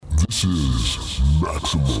This is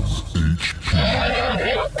Maximum HP.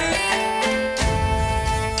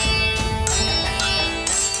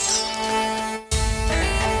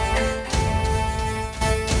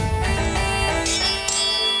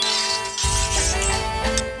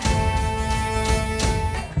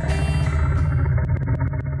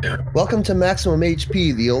 Welcome to Maximum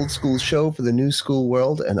HP, the old school show for the new school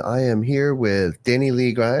world, and I am here with Danny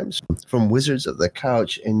Lee Grimes from Wizards of the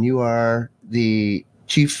Couch, and you are the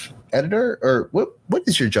chief editor, or what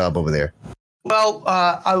is your job over there? Well,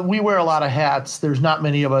 we wear a lot of hats. There's not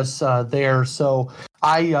many of us there, so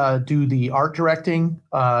I do the art directing,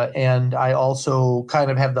 and I also kind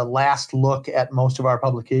of have the last look at most of our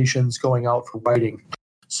publications going out for writing.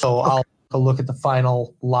 So I'll look at the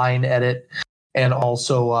final line edit, and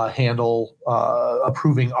also handle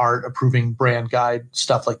approving art, approving brand guide,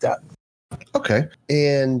 stuff like that. Okay.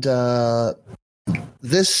 And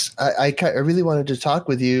this, I really wanted to talk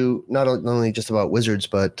with you, not only just about Wizards,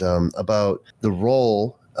 but about the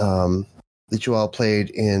role that you all played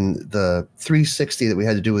in the 360 that we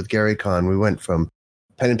had to do with Gary Con. We went from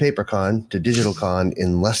pen and paper con to digital con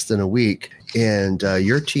in less than a week. And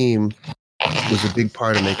your team was a big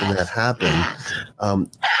part of making that happen.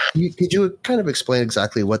 Could you kind of explain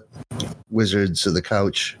exactly what Wizards of the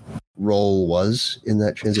Couch role was in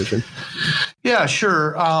that transition? Yeah,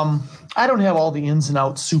 sure. I don't have all the ins and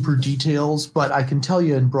outs super details, but I can tell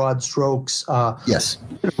you in broad strokes. Yes.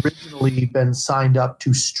 It had originally been signed up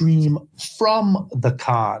to stream from the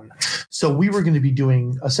con. So we were going to be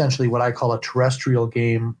doing essentially what I call a terrestrial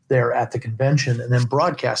game there at the convention and then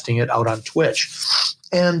broadcasting it out on Twitch.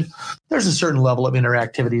 And there's a certain level of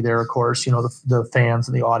interactivity there, of course. You know, the fans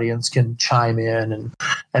and the audience can chime in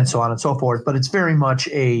and so on and so forth. But it's very much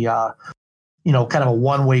a, kind of a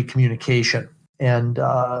one-way communication. And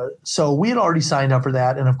so we had already signed up for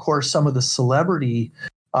that. And, of course, some of the celebrity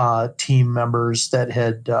team members that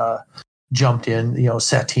had jumped in,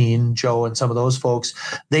 Satine, Joe, and some of those folks,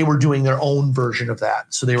 they were doing their own version of that.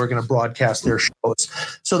 So they were going to broadcast their shows.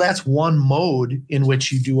 So that's one mode in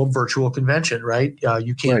which you do a virtual convention, right?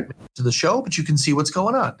 You can't make it to the show, but you can see what's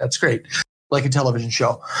going on. That's great, like a television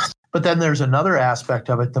show. But then there's another aspect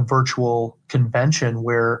of it, the virtual convention,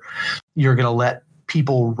 where you're going to let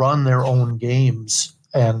people run their own games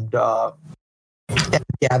and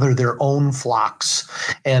gather their own flocks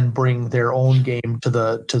and bring their own game to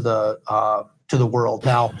the world.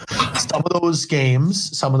 Now, some of those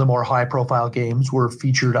games, some of the more high-profile games, were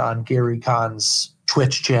featured on Gary Con's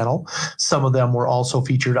Twitch channel. Some of them were also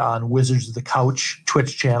featured on Wizards of the Couch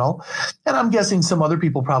Twitch channel. And I'm guessing some other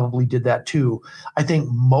people probably did that too. I think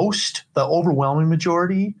the overwhelming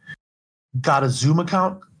majority, got a Zoom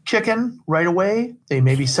account kicking right away. They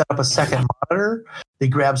maybe set up a second monitor. They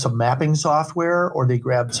grabbed some mapping software, or they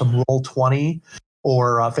grabbed some Roll20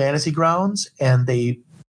 or Fantasy Grounds, and they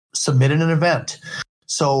submitted an event.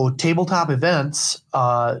 So tabletop events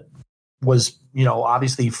was,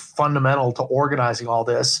 obviously fundamental to organizing all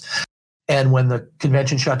this. And when the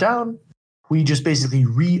convention shut down, we just basically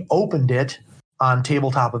reopened it on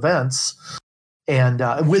tabletop events, and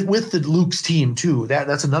with the Luke's team too.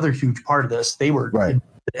 That's another huge part of this. They were right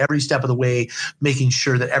every step of the way, making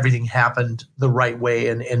sure that everything happened the right way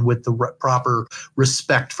and with the proper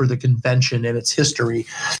respect for the convention and its history.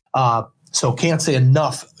 So can't say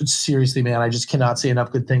enough. Seriously, man, I just cannot say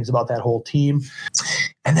enough good things about that whole team.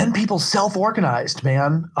 And then people self-organized,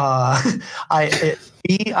 man. I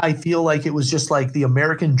feel like it was just like the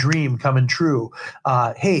American dream coming true.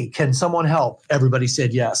 Hey, can someone help? Everybody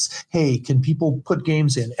said yes. Hey, can people put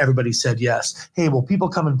games in? Everybody said yes. Hey, will people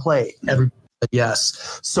come and play? Everybody said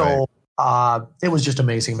yes. So it was just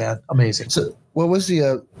amazing, man. Amazing. So what do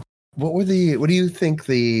you think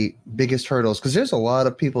the biggest hurdles? Because there's a lot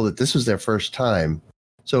of people that this was their first time.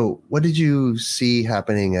 So what did you see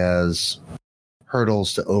happening as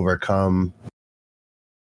hurdles to overcome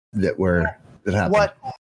that happened?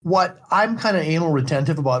 What I'm kind of anal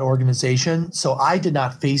retentive about organization. So I did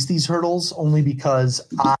not face these hurdles only because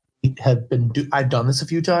I've done this a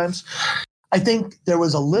few times. I think there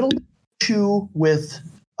was a little issue with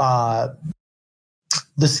the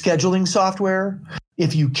scheduling software.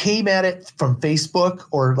 If you came at it from Facebook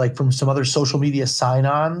or like from some other social media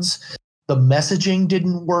sign-ons, the messaging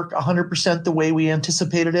didn't work 100% the way we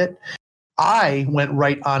anticipated it. I went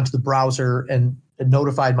right onto the browser and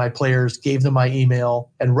notified my players, gave them my email,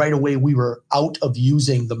 and right away we were out of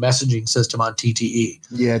using the messaging system on TTE.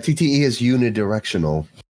 Yeah, TTE is unidirectional.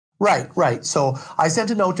 Right. So I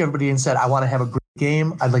sent a note to everybody and said, I want to have a great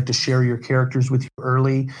game. I'd like to share your characters with you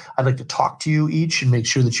early. I'd like to talk to you each and make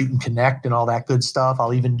sure that you can connect and all that good stuff.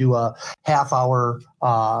 I'll even do a half-hour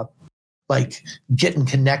like getting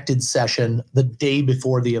connected session the day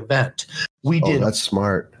before the event. We did. That's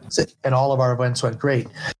smart. And all of our events went great.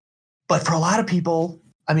 But for a lot of people,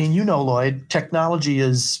 I mean, Lloyd, technology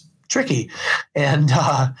is tricky, and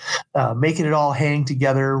making it all hang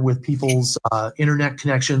together with people's internet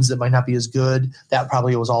connections that might not be as good, that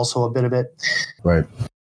probably was also a bit of it. Right.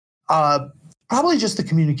 Probably just the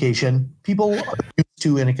communication. People are used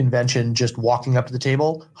to, in a convention, just walking up to the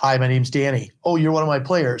table. Hi, my name's Danny. Oh, you're one of my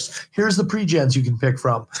players. Here's the pre-gens you can pick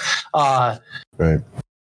from. Right.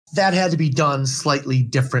 That had to be done slightly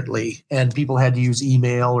differently, and people had to use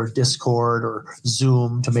email or Discord or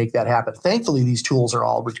Zoom to make that happen. Thankfully, these tools are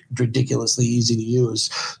all ridiculously easy to use.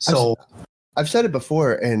 So I've said it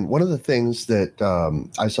before, and one of the things that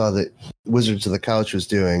I saw that Wizards of the Couch was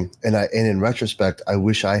doing, and in retrospect, I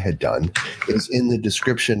wish I had done, is in the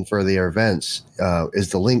description for their events is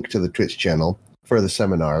the link to the Twitch channel for the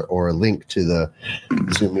seminar, or a link to the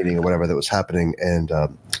Zoom meeting or whatever that was happening. And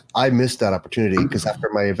I missed that opportunity because after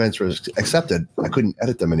my events were accepted, I couldn't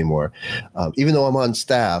edit them anymore. Even though I'm on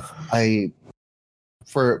staff, I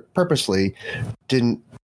purposely didn't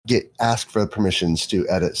get asked for permissions to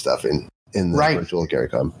edit stuff in the virtual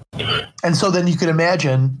GaryCon. And so then you can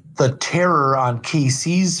imagine the terror on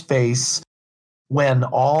KC's face when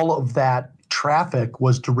all of that traffic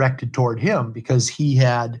was directed toward him, because he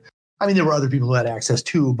had, I mean, there were other people who had access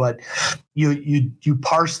too, but you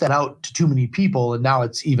parse that out to too many people, and now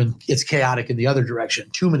it's chaotic in the other direction.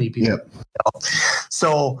 Too many people. Yep.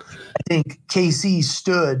 So I think KC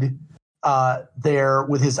stood there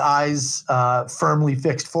with his eyes firmly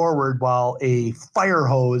fixed forward while a fire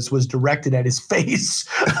hose was directed at his face.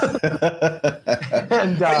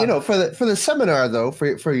 And for the seminar though,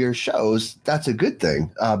 for your shows, that's a good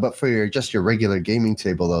thing. But for your regular gaming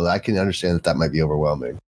table though, I can understand that might be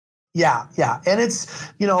overwhelming. Yeah. And it's,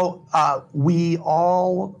 we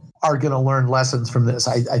all are going to learn lessons from this.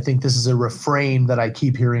 I think this is a refrain that I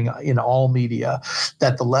keep hearing in all media,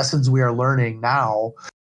 that the lessons we are learning now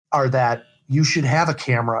are that you should have a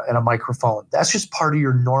camera and a microphone. That's just part of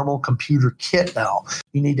your normal computer kit now.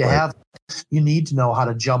 You need to you need to know how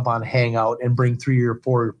to jump on Hangout and bring 3 or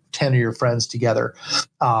 4, or 10 of your friends together,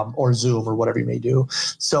 or Zoom or whatever you may do.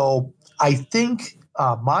 So I think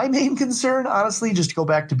my main concern, honestly, just to go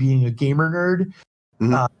back to being a gamer nerd,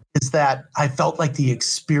 is that I felt like the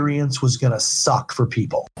experience was going to suck for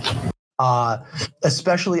people.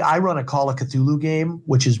 Especially, I run a Call of Cthulhu game,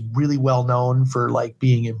 which is really well known for like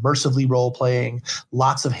being immersively role playing,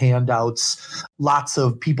 lots of handouts, lots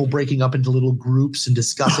of people breaking up into little groups and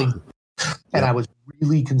discussing. And I was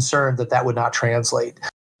really concerned that would not translate.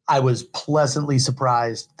 I was pleasantly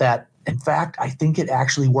surprised that, in fact, I think it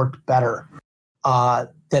actually worked better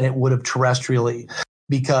than it would have terrestrially,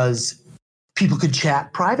 because people could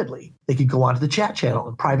chat privately. They could go onto the chat channel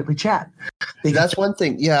and privately chat. That's one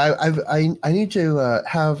thing. Yeah, I need to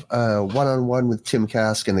have a one-on-one with Tim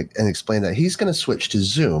Kask and explain that. He's going to switch to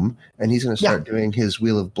Zoom, and he's going to start doing his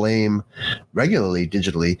Wheel of Blame regularly,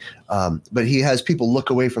 digitally. But he has people look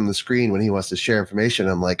away from the screen when he wants to share information.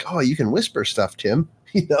 I'm like, oh, you can whisper stuff, Tim.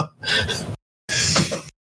 It's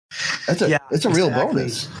a real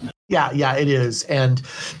bonus. Yeah, it is. And,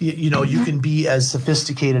 you can be as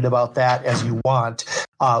sophisticated about that as you want.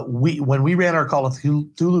 When we ran our Call of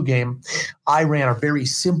Cthulhu game, I ran a very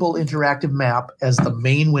simple interactive map as the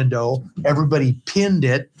main window. Everybody pinned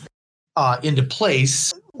it into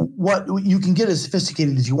place. What you can get as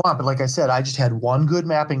sophisticated as you want. But like I said, I just had one good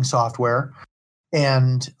mapping software.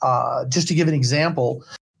 And just to give an example,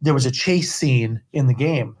 there was a chase scene in the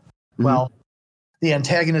game. Mm-hmm. Well, the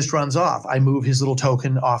antagonist runs off. I move his little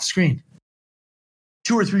token off screen.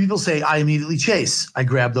 2 or 3 people say, I immediately chase. I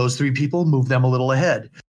grab those 3 people, move them a little ahead.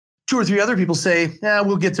 2 or 3 other people say,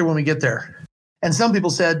 we'll get there when we get there. And some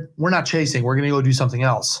people said, we're not chasing. We're going to go do something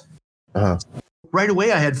else. Uh-huh. Right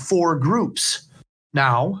away, I had 4 groups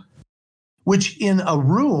now, which in a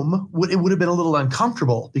room, it would have been a little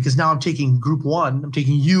uncomfortable, because now I'm taking group 1. I'm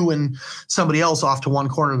taking you and somebody else off to one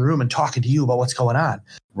corner of the room and talking to you about what's going on.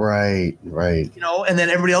 Right. And then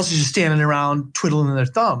everybody else is just standing around twiddling their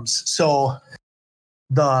thumbs. So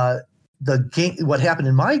the game, what happened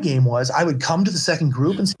in my game was I would come to the second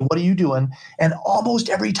group and say, what are you doing? And almost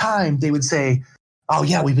every time they would say, oh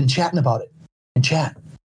yeah, we've been chatting about it in chat.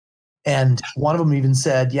 And one of them even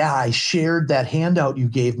said, yeah, I shared that handout you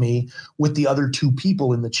gave me with the other 2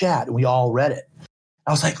 people in the chat, and we all read it.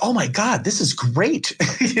 I was like, oh my God, this is great.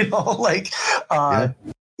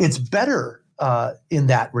 It's better in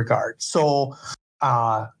that regard. So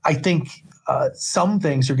I think some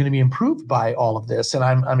things are going to be improved by all of this, and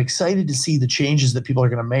I'm excited to see the changes that people are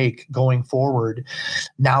going to make going forward.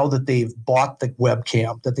 Now that they've bought the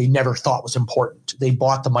webcam that they never thought was important, they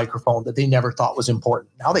bought the microphone that they never thought was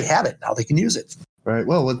important. Now they have it. Now they can use it. Right.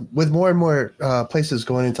 Well, with more and more places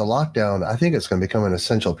going into lockdown, I think it's going to become an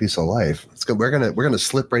essential piece of life. We're gonna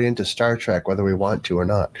slip right into Star Trek, whether we want to or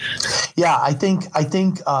not. Yeah, I think.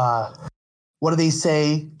 What do they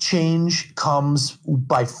say? Change comes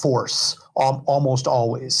by force, almost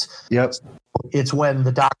always. Yep. It's when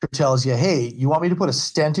the doctor tells you, hey, you want me to put a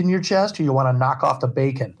stent in your chest or you want to knock off the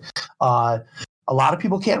bacon? A lot of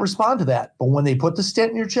people can't respond to that. But when they put the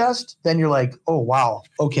stent in your chest, then you're like, oh, wow,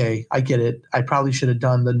 okay, I get it. I probably should have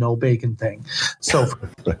done the no bacon thing. So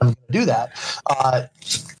I'm going to do that.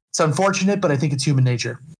 It's unfortunate, but I think it's human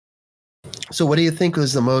nature. So what do you think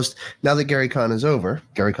was the most, now that GaryCon is over,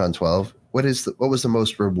 GaryCon 12, what was the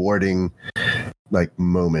most rewarding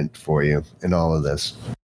moment for you in all of this?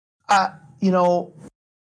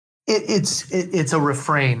 It's a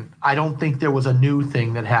refrain. I don't think there was a new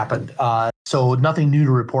thing that happened. So nothing new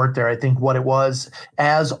to report there. I think what it was,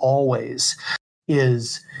 as always,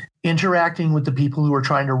 is interacting with the people who are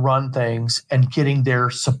trying to run things and getting their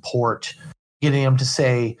support, getting them to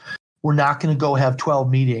say, we're not going to go have 12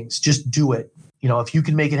 meetings. Just do it. If you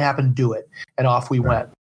can make it happen, do it. And off we went.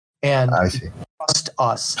 And trust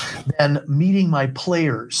us. Then meeting my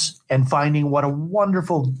players and finding what a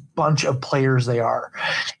wonderful bunch of players they are.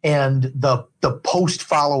 And the post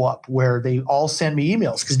follow-up where they all send me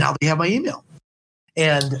emails because now they have my email.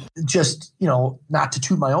 And just, not to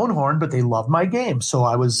toot my own horn, but they love my game. So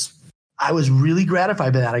I was really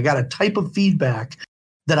gratified by that. I got a type of feedback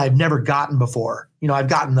that I've never gotten before. I've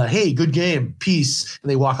gotten the, hey, good game, peace,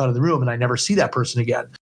 and they walk out of the room and I never see that person again.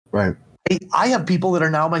 Right. I have people that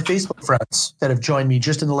are now my Facebook friends that have joined me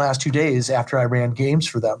just in the last 2 days after I ran games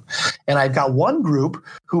for them. And I've got one group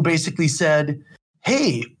who basically said,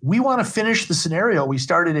 hey, we want to finish the scenario we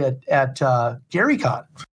started at GaryCon.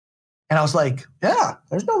 And I was like, yeah,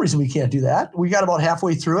 there's no reason we can't do that. We got about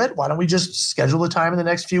halfway through it. Why don't we just schedule the time in the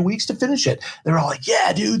next few weeks to finish it? They were all like,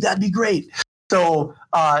 yeah, dude, that'd be great. So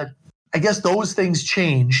I guess those things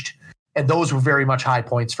changed, and those were very much high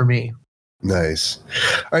points for me. Nice.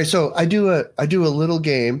 All right, so I do a little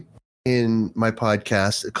game in my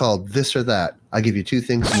podcast called This or That. I give you two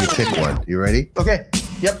things and you pick one. You ready? Okay.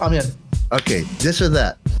 Yep, I'm in. Okay, this or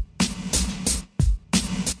that.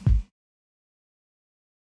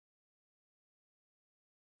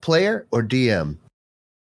 Player or DM?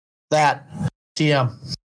 That. DM.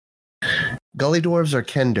 Gully Dwarves or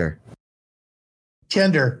Kender?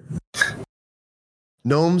 Kender.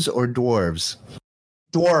 Gnomes or dwarves?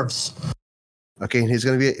 Dwarves. Okay,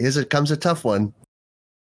 here comes a tough one.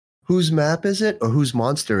 Whose map is it or whose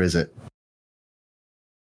monster is it?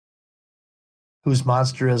 Whose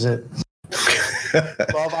monster is it?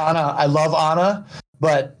 Love Anna. I love Anna,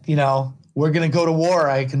 but we're gonna go to war.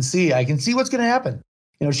 I can see what's gonna happen.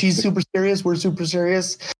 She's super serious. We're super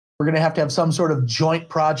serious. We're gonna have to have some sort of joint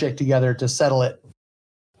project together to settle it.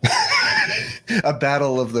 A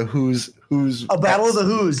battle of the who's. A battle of the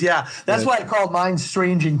who's, yeah. That's why I called mine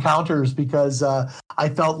Strange Encounters, because I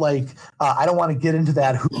felt like I don't want to get into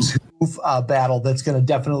that who's who battle that's going to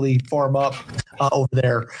definitely form up over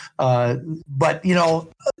there. But,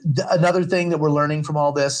 another thing that we're learning from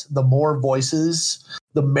all this, the more voices,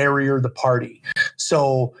 the merrier the party.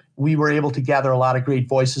 So we were able to gather a lot of great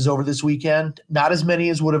voices over this weekend. Not as many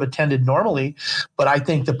as would have attended normally, but I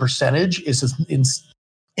think the percentage is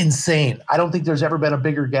insane. I don't think there's ever been a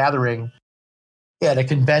bigger gathering at a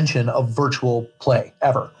convention of virtual play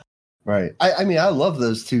ever. Right. I mean, I love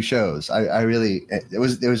those two shows. I really, it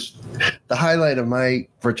was the highlight of my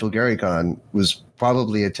virtual GaryCon was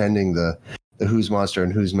probably attending the Who's Monster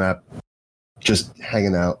and Who's Map, just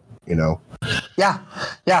hanging out,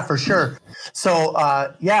 Yeah, for sure. So,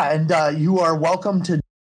 and you are welcome to,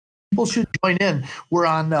 people should join in. We're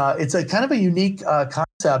on, it's a kind of a unique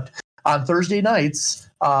concept. On Thursday nights,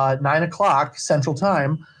 9:00 Central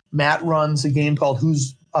Time, Matt runs a game called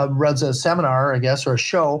runs a seminar, I guess, or a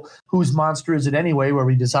show, Whose Monster Is It Anyway, where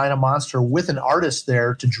we design a monster with an artist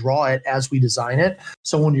there to draw it as we design it.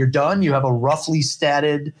 So when you're done, you have a roughly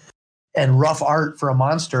statted and rough art for a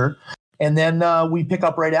monster. And then we pick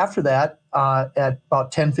up right after that at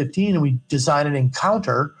about 10:15, and we design an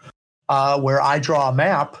encounter where I draw a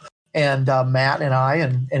map. And Matt and I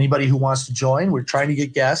and anybody who wants to join, we're trying to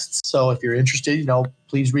get guests. So if you're interested,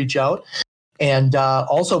 please reach out. And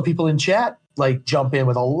also people in chat, jump in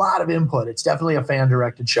with a lot of input. It's definitely a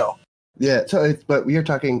fan-directed show. Yeah, but you're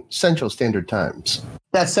talking Central Standard Times.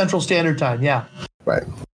 That's Central Standard Time, yeah. Right.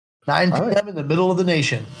 9 All p.m. right. in the middle of the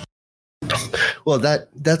nation. Well,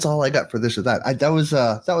 that's all I got for this or that. That was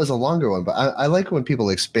a longer one, but I like when people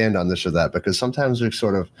expand on this or that, because sometimes we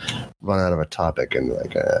sort of run out of a topic and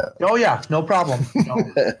like. Oh yeah, no problem.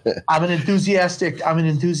 I'm an enthusiastic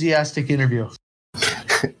interview.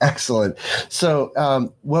 Excellent. So,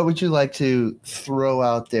 what would you like to throw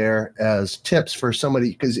out there as tips for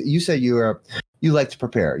somebody? Because you said you like to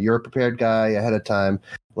prepare. You're a prepared guy ahead of time.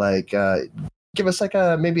 Like, give us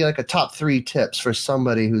maybe a top 3 tips for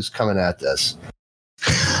somebody who's coming at this.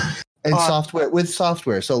 And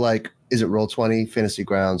software. So, like, is it Roll20, Fantasy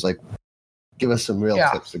Grounds? Like, give us some real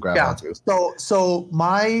tips to grab onto. So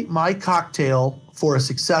my cocktail for a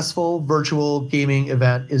successful virtual gaming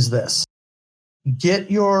event is this: get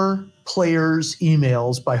your players'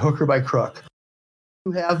 emails by hook or by crook.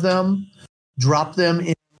 You have them, drop them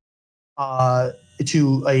in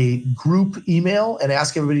to a group email and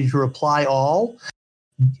ask everybody to reply all,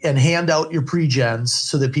 and hand out your pre-gens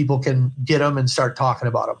so that people can get them and start talking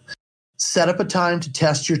about them. Set up a time to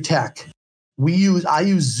test your tech. I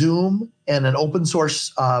use Zoom and an open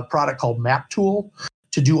source product called MapTool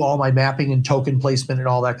to do all my mapping and token placement and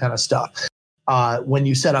all that kind of stuff. When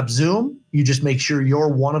you set up Zoom, you just make sure you're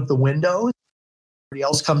one of the windows. Everybody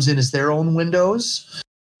else comes in as their own windows.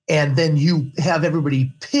 And then you have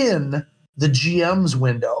everybody pin the GM's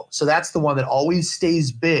window. So that's the one that always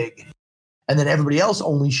stays big. And then everybody else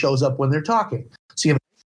only shows up when they're talking. So you have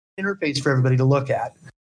an interface for everybody to look at.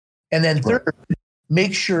 And then third,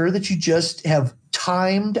 make sure that you just have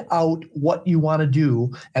timed out what you want to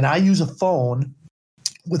do. And I use a phone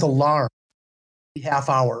with alarm half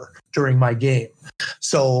hour during my game.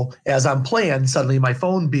 So as I'm playing, suddenly my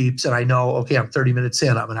phone beeps and I know, okay, I'm 30 minutes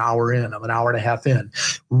in, I'm an hour in, I'm an hour and a half in.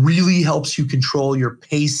 Really helps you control your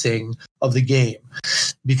pacing of the game.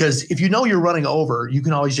 Because if you know you're running over, you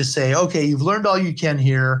can always just say, okay, you've learned all you can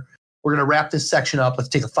here. We're going to wrap this section up. Let's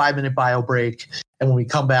take a 5-minute bio break. And when we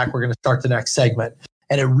come back, we're going to start the next segment.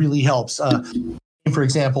 And it really helps. For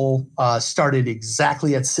example, started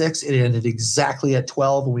exactly at 6. It ended exactly at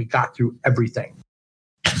 12, and we got through everything.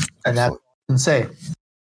 And that's all I can say.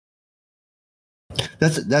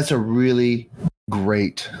 That's a really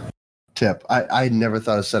great tip. I never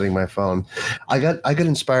thought of setting my phone. I got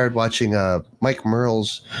inspired watching Mike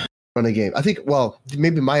Merles run a game. I think, well,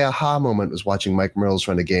 maybe my aha moment was watching Mike Merles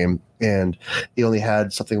run a game, and he only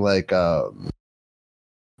had something like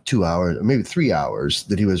 2 hours, maybe 3 hours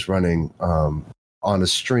that he was running on a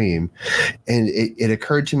stream. And it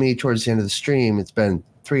occurred to me towards the end of the stream, it's been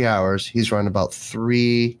 3 hours. He's run about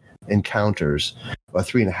 3 encounters, or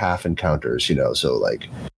 3.5 encounters, so like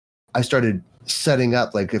I started setting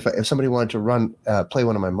up, like if somebody wanted to run play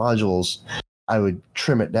one of my modules, I would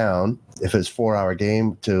trim it down if it's 4-hour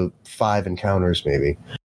game to 5 encounters maybe.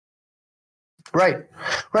 Right.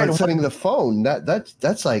 But setting the phone,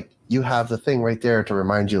 that's like you have the thing right there to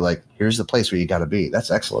remind you, like, here's the place where you got to be.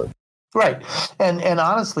 That's excellent. Right. And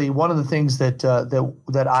honestly, one of the things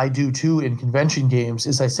that I do too in convention games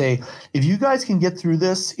is I say, if you guys can get through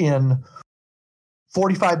this in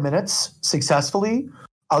 45 minutes successfully,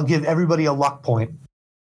 I'll give everybody a luck point.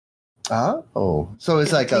 Oh, so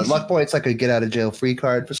it's like a luck point. It's like a get out of jail free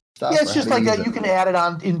card for stuff. Yeah, it's just like you can add it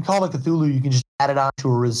on in Call of Cthulhu. You can just add it on to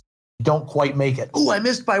a result. You don't quite make it. Oh, I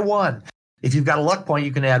missed by 1. If you've got a luck point,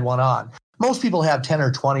 you can add 1 on. Most people have 10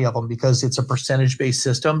 or 20 of them because it's a percentage-based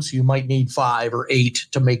system, so you might need 5 or 8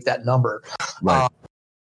 to make that number. Right.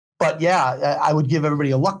 But yeah, I would give everybody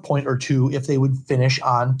a luck point or 2 if they would finish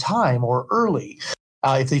on time or early.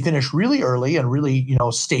 If they finish really early and really,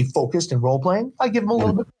 stay focused in role-playing, I give them a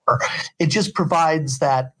little bit more. It just provides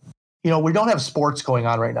that, we don't have sports going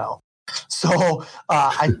on right now. So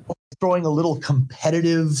I'm throwing a little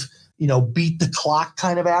competitive, beat the clock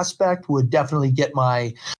kind of aspect would definitely get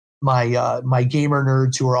my gamer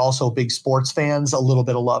nerds who are also big sports fans a little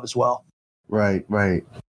bit of love as well. Right.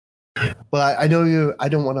 Well, I know I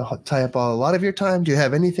don't want to tie up a lot of your time. Do you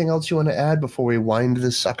have anything else you want to add before we wind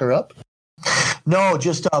this sucker up? No,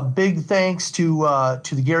 just a big thanks to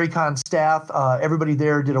the GaryCon staff. Everybody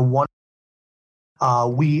there did a wonderful.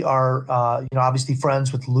 We are, obviously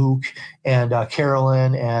friends with Luke and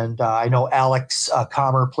Carolyn, and I know Alex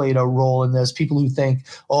Comer played a role in this. People who think,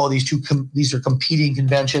 oh, these are competing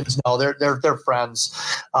conventions. No, they're friends,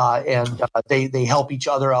 and they help each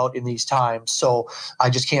other out in these times. So I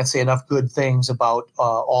just can't say enough good things about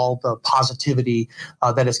all the positivity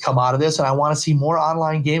that has come out of this. And I want to see more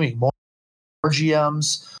online gaming, more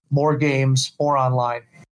GMs, more games, more online.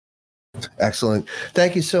 Excellent.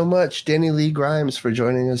 Thank you so much, Danny Lee Grimes, for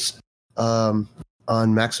joining us on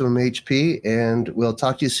on Maximum HP, and we'll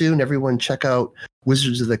talk to you soon. Everyone, check out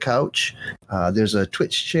Wizards of the Couch. There's a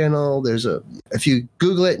Twitch channel. If you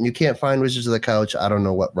Google it and you can't find Wizards of the Couch, I don't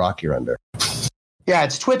know what rock you're under. Yeah,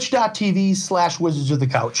 it's twitch.tv/Wizards of the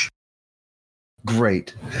Couch.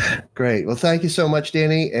 Great. Well, thank you so much,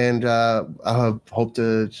 Danny, and I hope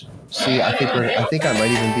to see. I think I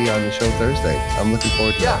might even be on the show Thursday. I'm looking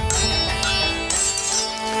forward to that.